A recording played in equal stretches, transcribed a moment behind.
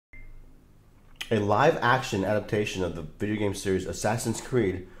A live-action adaptation of the video game series Assassin's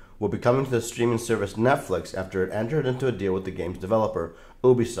Creed will be coming to the streaming service Netflix after it entered into a deal with the game's developer,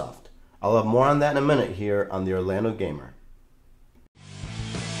 Ubisoft. I'll have more on that in a minute here on the Orlando Gamer.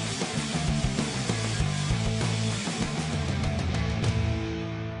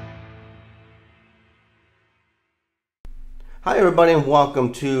 Hi everybody and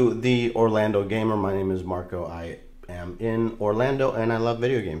welcome to the Orlando Gamer. My name is Marco. I am in Orlando and I love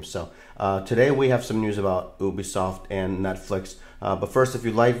video games. So today we have some news about Ubisoft and Netflix. But first, if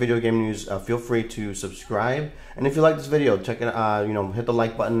you like video game news, feel free to subscribe. And if you like this video, check it. Hit the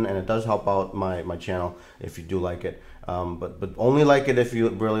like button, and it does help out my channel if you do like it. But only like it if you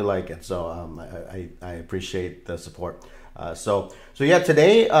really like it. So I appreciate the support. So yeah,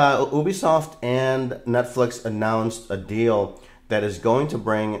 today Ubisoft and Netflix announced a deal that is going to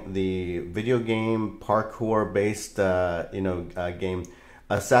bring the video game parkour-based game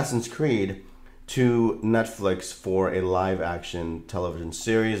Assassin's Creed to Netflix for a live-action television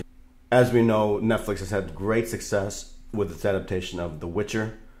series. As we know, Netflix has had great success with its adaptation of The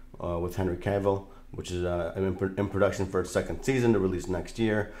Witcher with Henry Cavill, which is in production for its second season to release next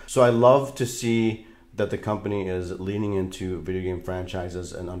year. So I love to see that the company is leaning into video game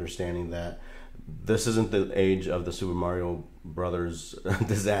franchises and understanding that this isn't the age of the Super Mario Brothers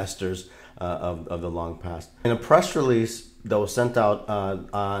disasters of the long past. In a press release that was sent out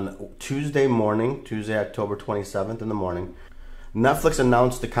on Tuesday October 27th in the morning, Netflix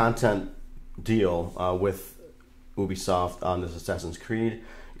announced the content deal with Ubisoft on this Assassin's Creed.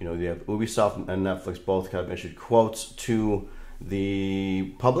 You know, you have Ubisoft and Netflix both kind of issued quotes to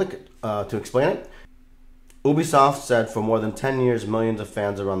the public to explain it. Ubisoft said, for more than 10 years, millions of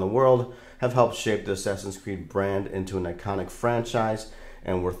fans around the world have helped shape the Assassin's Creed brand into an iconic franchise,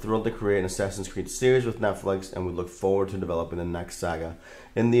 and we're thrilled to create an Assassin's Creed series with Netflix, and we look forward to developing the next saga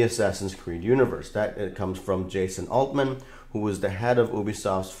in the Assassin's Creed universe. That it comes from Jason Altman, who was the head of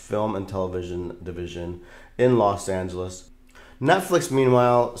Ubisoft's film and television division in Los Angeles. Netflix,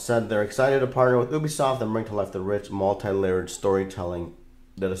 meanwhile, said they're excited to partner with Ubisoft and bring to life the rich, multi-layered storytelling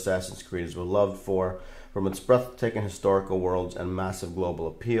that Assassin's Creed is beloved for. From its breathtaking historical worlds and massive global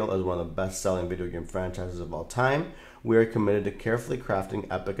appeal as one of the best-selling video game franchises of all time, we are committed to carefully crafting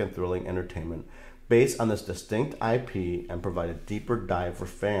epic and thrilling entertainment based on this distinct IP and provide a deeper dive for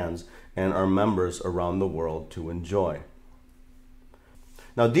fans and our members around the world to enjoy.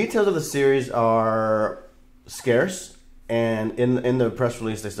 Now, details of the series are scarce, and in the press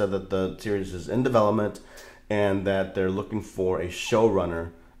release they said that the series is in development and that they're looking for a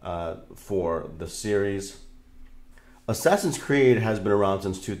showrunner for the series. Assassin's Creed has been around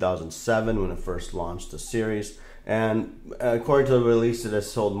since 2007 when it first launched the series, and according to the release it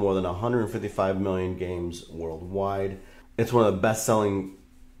has sold more than 155 million games worldwide. It's one of the best-selling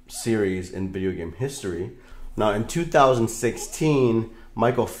series in video game history. Now in 2016,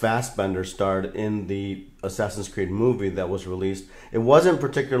 Michael Fassbender starred in the Assassin's Creed movie that was released. It wasn't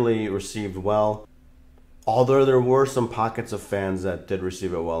particularly received well, although there were some pockets of fans that did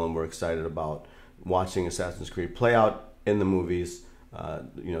receive it well and were excited about watching Assassin's Creed play out in the movies,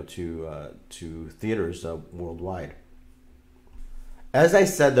 to theaters worldwide. As I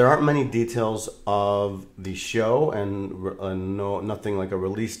said, there aren't many details of the show and nothing like a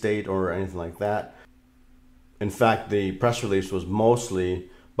release date or anything like that. In fact, the press release was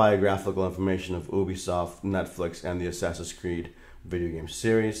mostly biographical information of Ubisoft, Netflix, and the Assassin's Creed video game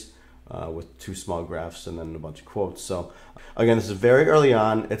series. With two small graphs and then a bunch of quotes. So again, this is very early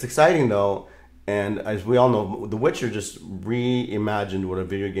on. It's exciting though, and as we all know, The Witcher just reimagined what a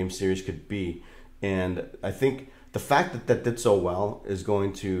video game series could be, and I think the fact that that did so well is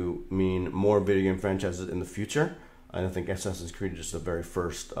going to mean more video game franchises in the future. And I think Assassin's Creed is just the very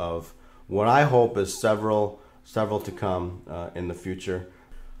first of what I hope is several to come in the future.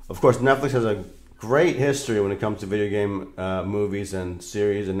 Of course, Netflix has a great history when it comes to video game movies and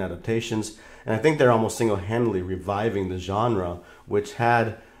series and adaptations, and I think they're almost single-handedly reviving the genre, which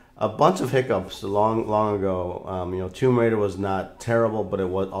had a bunch of hiccups long ago. Tomb Raider was not terrible, but it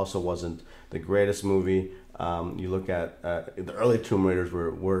also wasn't the greatest movie. You look at the early Tomb Raiders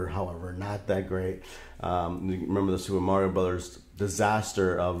were however not that great. Remember the Super Mario Brothers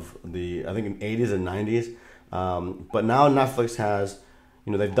disaster of the, I think, in 80s and 90s. But now Netflix has,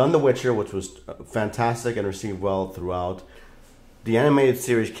 they've done The Witcher, which was fantastic and received well throughout. The animated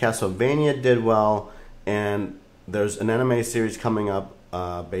series Castlevania did well, and there's an anime series coming up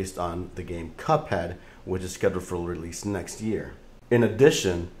based on the game Cuphead, which is scheduled for release next year. In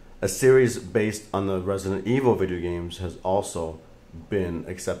addition, a series based on the Resident Evil video games has also been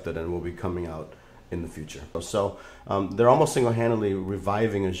accepted and will be coming out in the future. So they're almost single-handedly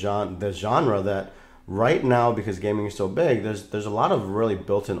reviving the genre that right now, because gaming is so big, there's a lot of really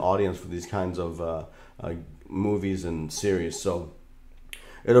built-in audience for these kinds of movies and series. So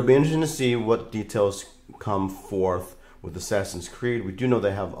it'll be interesting to see what details come forth with Assassin's Creed. We do know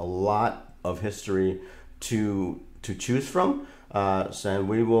they have a lot of history to choose from, and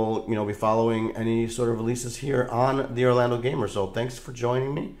we will be following any sort of releases here on the Orlando Gamer. So thanks for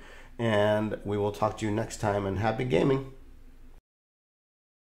joining me, and we will talk to you next time, and happy gaming.